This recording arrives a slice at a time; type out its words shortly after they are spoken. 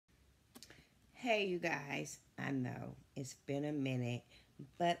Hey, you guys. I know it's been a minute,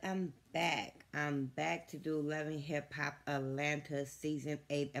 but I'm back. I'm back to do Loving Hip Hop Atlanta Season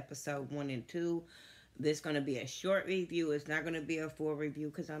 8, Episode 1 and 2. This is going to be a short review. It's not going to be a full review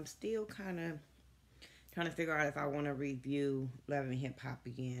because I'm still kind of trying to figure out if I want to review Loving Hip Hop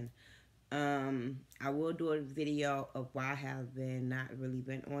again. I will do a video of why I have been not really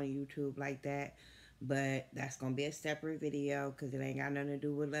been on YouTube like that, but that's gonna be a separate video because it ain't got nothing to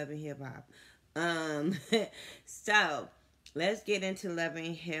do with Loving Hip Hop. Um, so let's get into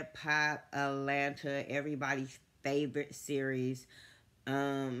Loving Hip Hop Atlanta, everybody's favorite series.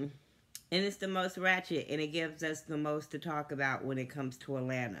 And it's the most ratchet, and it gives us the most to talk about when it comes to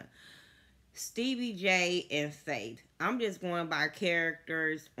Atlanta. Stevie J and Faith. I'm just going by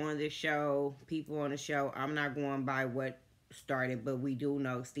characters on the show, people on the show. I'm not going by what started, but we do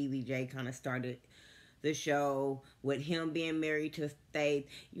know Stevie J kind of started the show with him being married to Faith.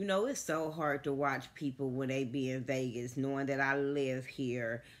 You know, it's so hard to watch people when they be in Vegas, knowing that I live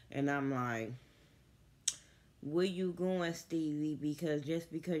here, and I'm like, where you going, Stevie? Because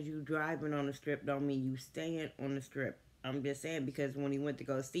just because you driving on the strip don't mean you staying on the strip. I'm just saying, because when he went to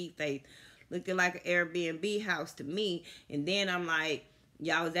go see Faith, looking like an Airbnb house to me. And then I'm like,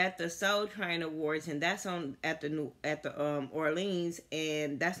 y'all was at the Soul Train Awards, and that's on at the Orleans,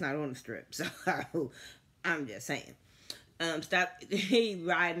 and that's not on the strip. So I'm just saying. Stop he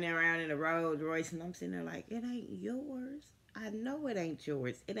riding around in a Rolls Royce, and I'm sitting there like, it ain't yours. I know it ain't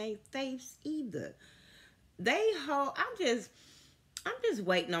yours. It ain't Faith's either. I'm just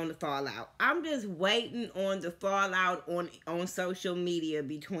waiting on the fallout. I'm just waiting on the fallout on social media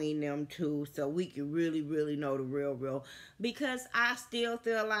between them two, so we can really know the real. Because I still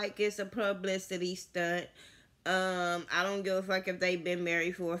feel like it's a publicity stunt. I don't give a fuck if they've been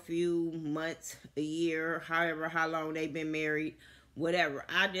married for a few months, a year, however how long they've been married, whatever.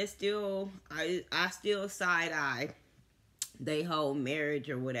 I still side eye they whole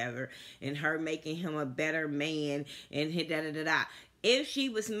marriage or whatever, and her making him a better man, and da. If she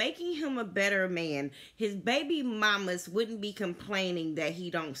was making him a better man, his baby mamas wouldn't be complaining that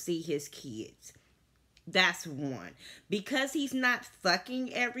he don't see his kids. That's one. Because he's not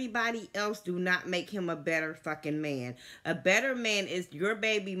fucking everybody else, do not make him a better fucking man. A better man is your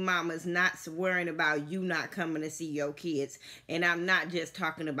baby mama's not worrying about you not coming to see your kids. And I'm not just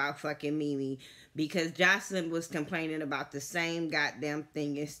talking about fucking Mimi, because Jocelyn was complaining about the same goddamn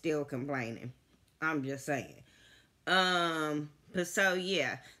thing and still complaining. I'm just saying. But so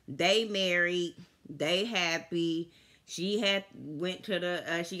yeah, they married, they happy. She went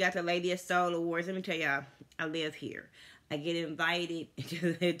to she got the Lady of Soul Awards. Let me tell y'all, I live here. I get invited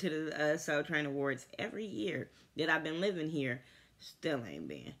to the Soul Train Awards every year that I've been living here. Still ain't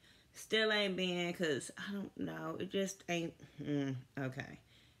been, because I don't know. It just ain't, okay.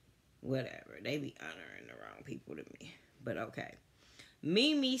 Whatever. They be honoring the wrong people to me. But okay.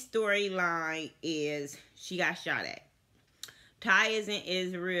 Mimi's storyline is she got shot at. Ty is in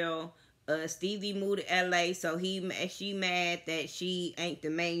Israel. Stevie moved to LA, so she mad that she ain't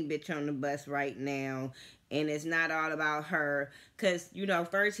the main bitch on the bus right now, and it's not all about her. Cause you know,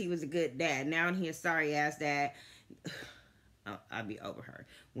 first he was a good dad, now he's a sorry ass dad. I'll be over her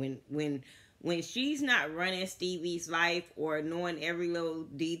when she's not running Stevie's life or knowing every little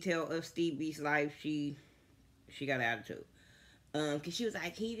detail of Stevie's life. She got attitude. Cause she was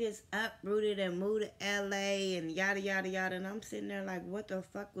like, he just uprooted and moved to LA and yada yada yada, and I'm sitting there like, what the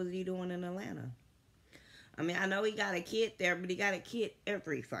fuck was he doing in Atlanta? I mean, I know he got a kid there, but he got a kid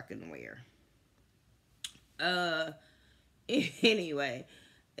every fucking where. Anyway,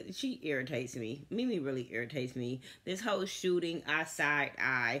 she irritates me. Mimi really irritates me. This whole shooting, I side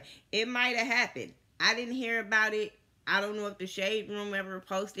eye. It might have happened. I didn't hear about it. I don't know if the Shade Room ever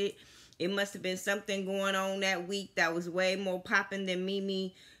posted. It must have been something going on that week that was way more popping than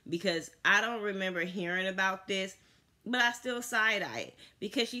Mimi, because I don't remember hearing about this, but I still side-eye it,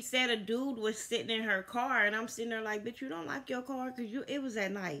 because she said a dude was sitting in her car, and I'm sitting there like, bitch, you don't lock your car, because it was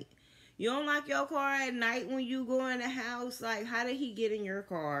at night. You don't lock your car at night when you go in the house? Like, how did he get in your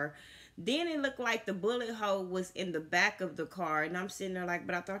car? Then it looked like the bullet hole was in the back of the car, and I'm sitting there like,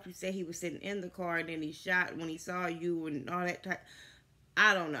 but I thought you said he was sitting in the car, and then he shot when he saw you and all that type.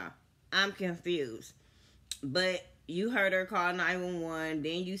 I don't know. I'm confused. But you heard her call 911.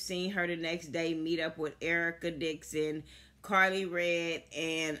 Then you seen her the next day meet up with Erica Dixon, Carly Red,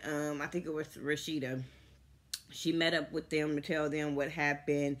 and I think it was Rashida. She met up with them to tell them what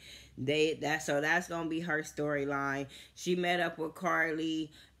happened. That's gonna be her storyline. She met up with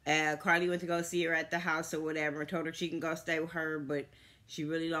Carly. Carly went to go see her at the house or whatever and told her she can go stay with her, but she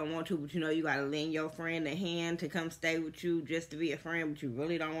really don't want to. But you know, you gotta lend your friend a hand to come stay with you just to be a friend, but you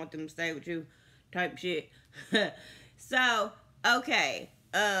really don't want them to stay with you. type shit. So, okay.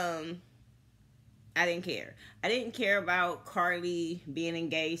 I didn't care. I didn't care about Carly being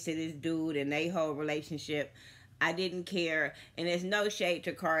engaged to this dude and their whole relationship. I didn't care. And there's no shade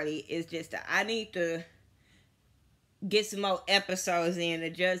to Carly. It's just that I need to get some more episodes in to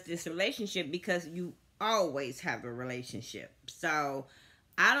judge this relationship, because you always have a relationship. So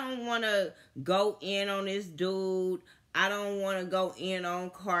I don't want to go in on this dude. I don't want to go in on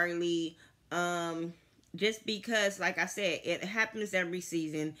Carly. Just because, like I said, it happens every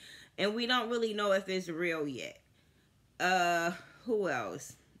season, and we don't really know if it's real yet. Who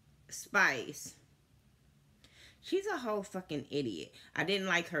else? Spice. She's a whole fucking idiot. I didn't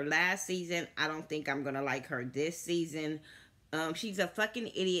like her last season. I don't think I'm gonna like her this season. She's a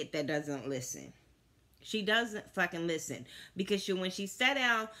fucking idiot that doesn't listen. She doesn't fucking listen. Because when she sat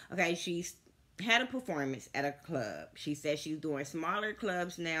down, okay, she's had a performance at a club. She said she's doing smaller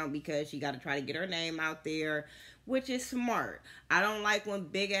clubs now because she got to try to get her name out there, which is smart. I don't like when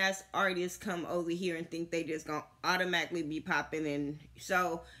big ass artists come over here and think they just gonna automatically be popping. And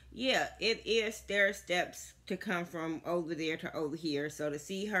so yeah, it is stair steps to come from over there to over here. So to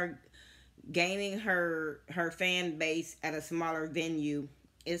see her gaining her fan base at a smaller venue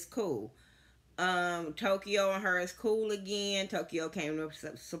is cool. Tokyo and her is cool again. Tokyo came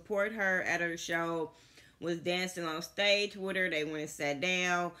to support her at her show, was dancing on stage with her. They went and sat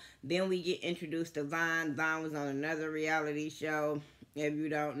down. Then we get introduced to Vine. Vine was on another reality show, if you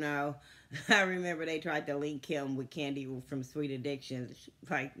don't know. I remember they tried to link him with Candy from Sweet Addictions.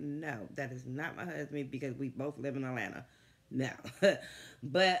 Like, no, that is not my husband, because we both live in Atlanta. No.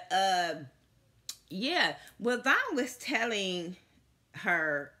 But, yeah. Well, Vine was telling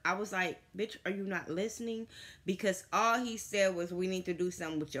her, I was like, bitch, are you not listening? Because all he said was, we need to do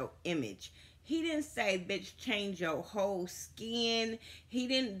something with your image. He didn't say, bitch, change your whole skin. He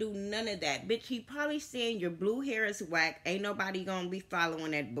didn't do none of that. Bitch, he probably saying your blue hair is whack. Ain't nobody gonna be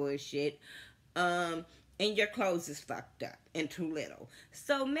following that bullshit. And your clothes is fucked up and too little.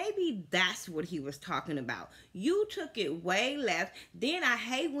 So maybe that's what he was talking about. You took it way left. Then I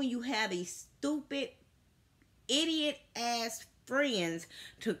hate when you have these stupid, idiot ass friends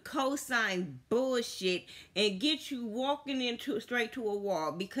to co-sign bullshit and get you walking into straight to a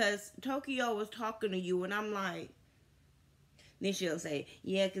wall, because Tokyo was talking to you and I'm like, then she'll say,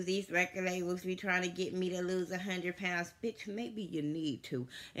 yeah, because these record labels be trying to get me to lose 100 pounds. Bitch, maybe you need to.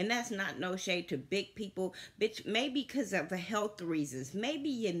 And that's not no shade to big people. Bitch, maybe because of the health reasons. Maybe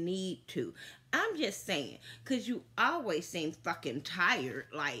you need to. I'm just saying, because you always seem fucking tired.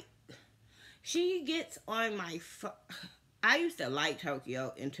 Like, she gets on my I used to like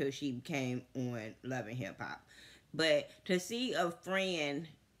Tokyo until she came on Love and Hip Hop. But to see a friend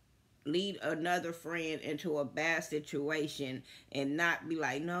lead another friend into a bad situation and not be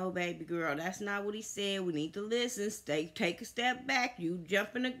like, no, baby girl, that's not what he said. We need to listen. Take a step back. You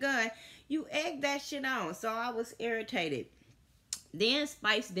jumping the gun. You egg that shit on. So I was irritated. Then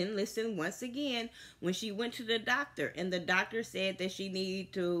Spice didn't listen once again when she went to the doctor. And the doctor said that she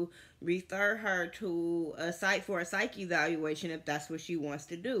needed to refer her to a site for a psych evaluation if that's what she wants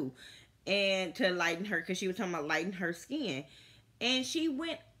to do. And to lighten her, because she was talking about lighten her skin. And she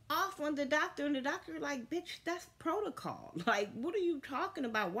went off on the doctor. And the doctor like, bitch, that's protocol. Like, what are you talking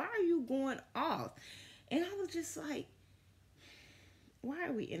about? Why are you going off? And I was just like, why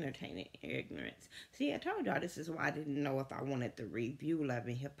are we entertaining ignorance? See, I told y'all this is why I didn't know if I wanted to review Love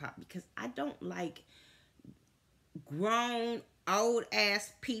and Hip Hop, because I don't like grown,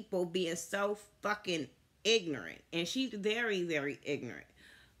 old-ass people being so fucking ignorant. And she's very, very ignorant.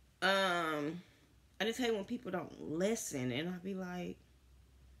 I just hate when people don't listen, and I be like,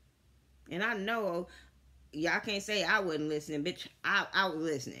 and I know y'all can't say I wasn't listening, bitch. I was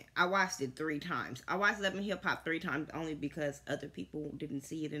listening. I watched it 3 times. I watched Love and Hip Hop 3 times only because other people didn't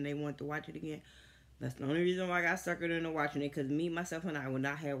see it and they wanted to watch it again. That's the only reason why I got suckered into watching it, because me, myself, and I would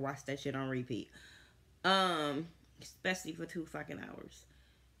not have watched that shit on repeat. Especially for 2 fucking hours.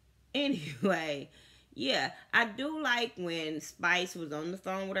 Anyway, yeah, I do like when Spice was on the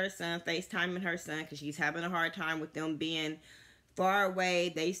phone with her son, FaceTiming her son, because she's having a hard time with them being far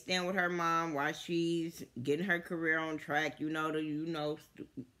away. They stand with her mom while she's getting her career on track. You know the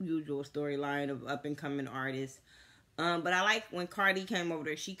usual storyline of up and coming artists. But I like when Cardi came over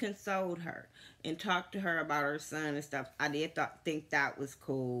there. She consoled her and talked to her about her son and stuff. I did think that was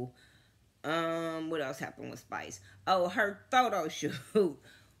cool. What else happened with Spice? Oh, her photo shoot. Woo!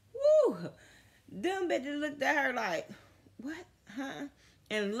 Them bitches looked at her like, what? Huh?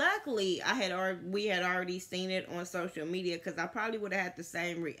 And luckily, we had already seen it on social media, because I probably would have had the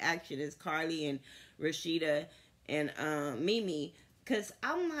same reaction as Carly and Rashida and Mimi, because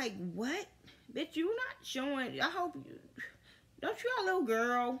I'm like, what? Bitch, you not showing. I hope you. Don't you a little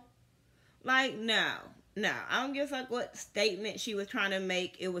girl? Like, no. No. I don't give a fuck what statement she was trying to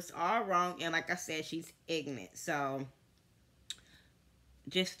make. It was all wrong. And like I said, she's ignorant. So,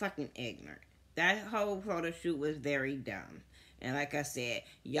 just fucking ignorant. That whole photo shoot was very dumb. And like I said,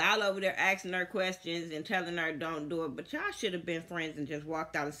 y'all over there asking her questions and telling her don't do it. But y'all should have been friends and just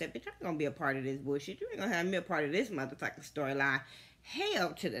walked out and said, bitch, I'm going to be a part of this bullshit. You ain't going to have me a part of this motherfucking storyline.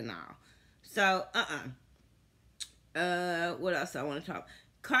 Hell to the no. So, what else I want to talk?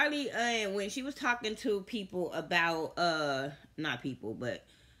 Carly, when she was talking to people about, not people, but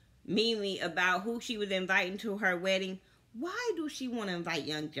Mimi about who she was inviting to her wedding, why do she want to invite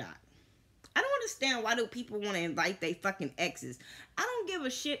Young Jock? I don't understand why do people want to invite their fucking exes. I don't give a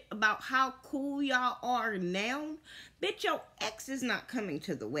shit about how cool y'all are now. Bitch, your ex is not coming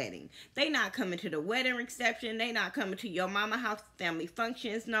to the wedding. They not coming to the wedding reception. They not coming to your mama house family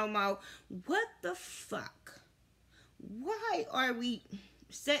functions no more. What the fuck? Why are we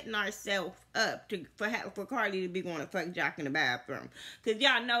setting ourselves up for Carly to be going to fuck Jock in the bathroom? Because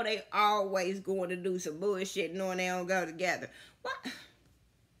y'all know they always going to do some bullshit knowing they don't go together. What?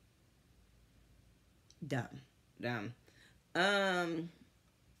 Dumb.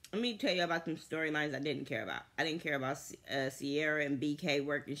 Let me tell you about some storylines I didn't care about. I didn't care about Sierra and BK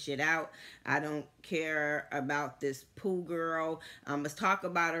working shit out. I don't care about this Pooh girl. I must talk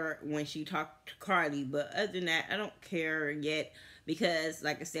about her when she talked to Carly. But other than that, I don't care yet. Because,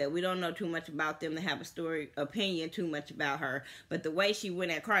 like I said, we don't know too much about them to have a opinion too much about her. But the way she went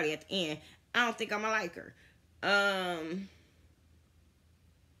at Carly at the end, I don't think I'm going to like her.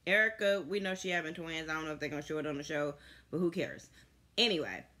 Erica, we know she having twins. I don't know if they're going to show it on the show, but who cares?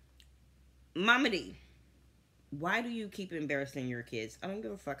 Anyway, Mama D, why do you keep embarrassing your kids? I don't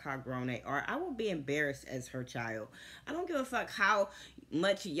give a fuck how grown they are. I will be embarrassed as her child. I don't give a fuck how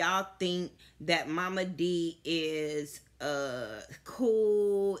much y'all think that Mama D is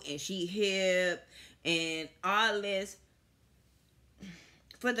cool and she hip and all this.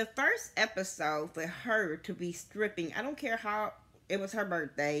 For the first episode, for her to be stripping, I don't care how. It was her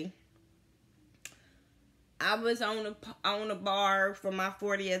birthday. I was on a bar for my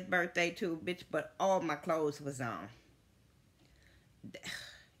 40th birthday too, bitch, but all my clothes was on.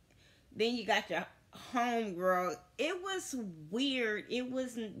 Then you got your homegirl. It was weird. It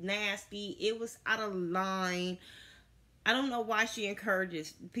was nasty. It was out of line. I don't know why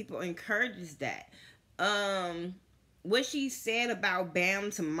people encourages that. What she said about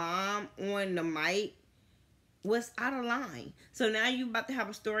Bam's mom on the mic was out of line. So now you about to have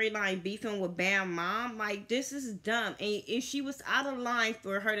a storyline beefing with Bam mom? Like, this is dumb. And if she was out of line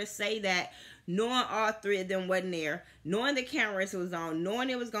for her to say that, knowing all three of them wasn't there, knowing the cameras was on,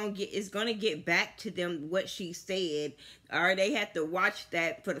 knowing it's gonna get back to them what she said, or they had to watch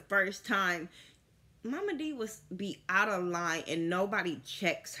that for the first time, Mama D be out of line and nobody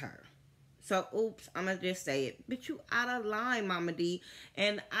checks her. So, oops, I'm going to just say it. But you out of line, Mama D.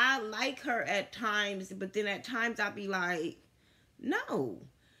 And I like her at times, but then at times I be like, no.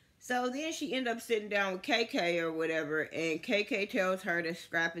 So then she end up sitting down with KK or whatever, and KK tells her that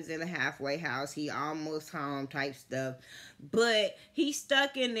Scrap is in a halfway house. He almost home type stuff. But he's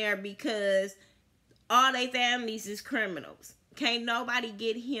stuck in there because all they families is criminals. Can't nobody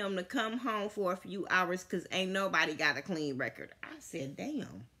get him to come home for a few hours because ain't nobody got a clean record. I said,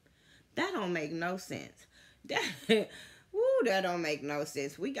 damn. That don't make no sense. That don't make no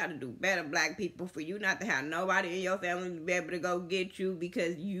sense. We got to do better, black people, for you not to have nobody in your family to be able to go get you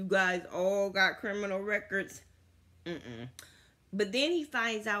because you guys all got criminal records. But then he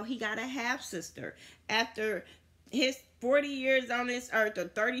finds out he got a half-sister. After his 40 years on this earth, or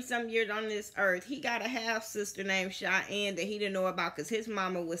 30-some years on this earth, he got a half-sister named Cheyenne that he didn't know about because his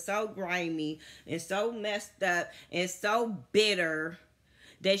mama was so grimy and so messed up and so bitter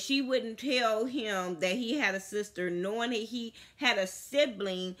that she wouldn't tell him that he had a sister, knowing that he had a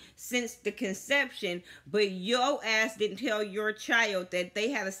sibling since the conception, but your ass didn't tell your child that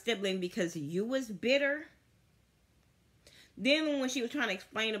they had a sibling because you was bitter. Then when she was trying to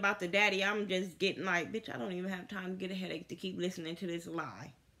explain about the daddy, I'm just getting like, bitch, I don't even have time to get a headache to keep listening to this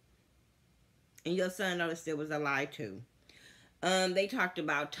lie. And your son noticed it was a lie too. They talked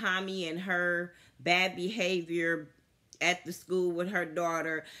about Tommy and her bad behavior at the school with her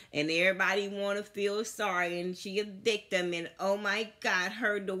daughter, and everybody want to feel sorry, and she a victim, and oh my God,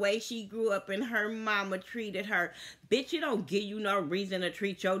 the way she grew up and her mama treated her. Bitch, it don't give you no reason to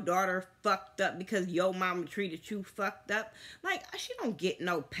treat your daughter fucked up because your mama treated you fucked up. Like, she don't get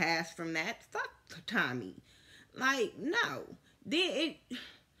no pass from that. Fuck Tommy. Like, no.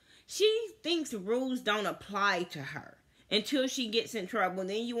 She thinks rules don't apply to her. until she gets in trouble.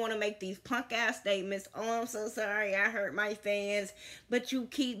 Then you want to make these punk ass statements. Oh, I'm so sorry, I hurt my fans. But you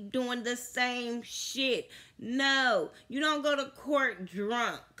keep doing the same shit. No, you don't go to court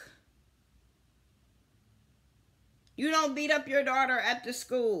drunk. You don't beat up your daughter at the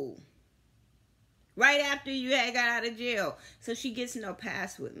school right after you had got out of jail. So she gets no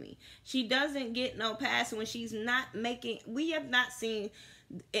pass with me. She doesn't get no pass when she's not making... We have not seen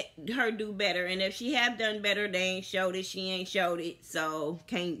her do better. And if she have done better, they ain't showed it. She ain't showed it. So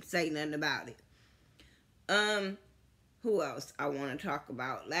can't say nothing about it. Who else I want to talk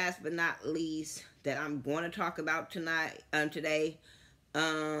about? Last but not least, that I'm going to talk about today,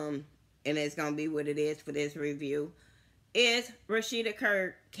 and it's going to be what it is for this review, is Rashida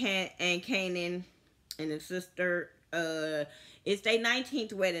Kirk and Kanan and his sister. It's their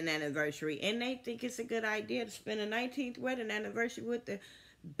 19th wedding anniversary, and they think it's a good idea to spend a 19th wedding anniversary with the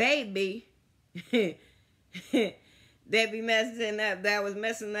baby that was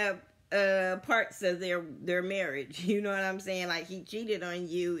messing up parts of their marriage. You know what I'm saying? Like, he cheated on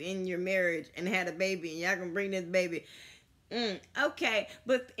you in your marriage and had a baby, and y'all gonna bring this baby. Okay,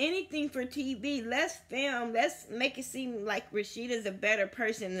 but anything for TV, let's film, let's make it seem like Rashida's a better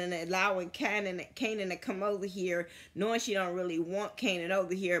person than allowing Kanan to come over here, knowing she don't really want Kanan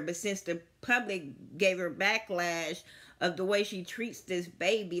over here, but since the public gave her backlash of the way she treats this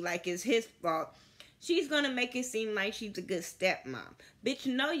baby like it's his fault, she's going to make it seem like she's a good stepmom. Bitch,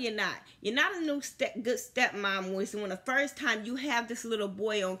 no, you're not. You're not a good stepmom when the first time you have this little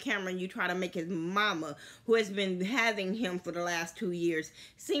boy on camera and you try to make his mama, who has been having him for the last 2 years,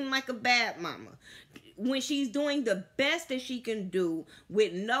 seem like a bad mama. When she's doing the best that she can do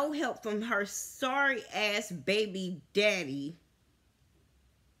with no help from her sorry-ass baby daddy.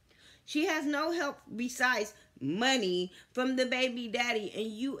 She has no help besides money from the baby daddy,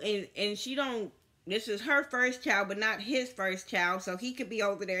 and she don't... This is her first child, but not his first child. So he could be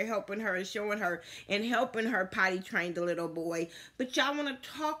over there helping her and showing her and helping her potty train the little boy. But y'all want to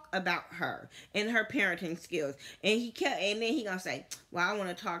talk about her and her parenting skills. And then he gonna say, well, I want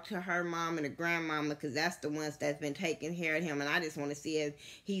to talk to her mom and the grandmama because that's the ones that's been taking care of him. And I just want to see if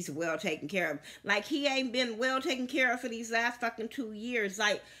he's well taken care of. Like, he ain't been well taken care of for these last fucking 2 years.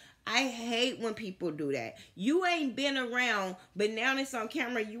 Like, I hate when people do that. You ain't been around, but now it's on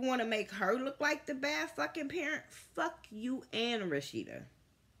camera. You want to make her look like the bad fucking parent? Fuck you and Rashida.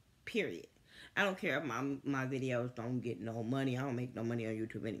 Period. I don't care if my videos don't get no money. I don't make no money on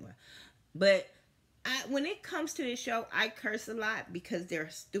YouTube anyway. But when it comes to this show, I curse a lot because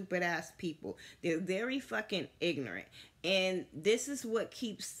they're stupid ass people. They're very fucking ignorant. And this is what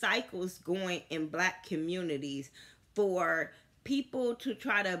keeps cycles going in black communities for people to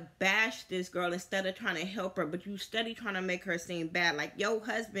try to bash this girl instead of trying to help her, but you steady trying to make her seem bad. Like, your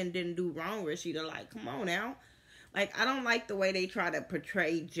husband didn't do wrong, Rashida. Like, come on now. Like, I don't like the way they try to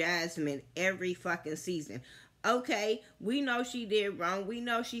portray Jasmine every fucking season. Okay, we know she did wrong. We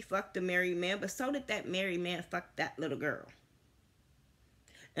know she fucked a married man, but so did that married man fuck that little girl.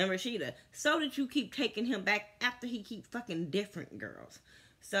 And Rashida, so did you keep taking him back after he keep fucking different girls.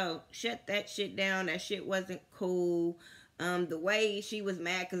 So, shut that shit down. That shit wasn't cool. The way she was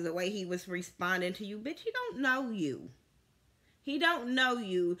mad because the way he was responding to you. Bitch, he don't know you. He don't know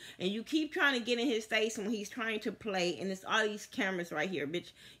you. And you keep trying to get in his face when he's trying to play. And it's all these cameras right here.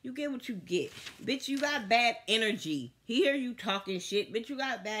 Bitch, you get what you get. Bitch, you got bad energy. He hear you talking shit. Bitch, you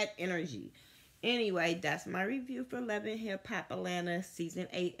got bad energy. Anyway, that's my review for Love and Hip Hop Atlanta Season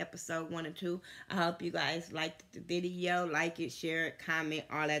 8, Episode 1 and 2. I hope you guys liked the video. Like it, share it, comment,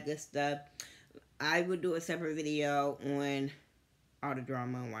 all that good stuff. I would do a separate video on all the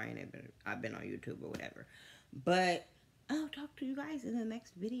drama and why I've been on YouTube or whatever. But I'll talk to you guys in the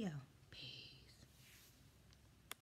next video.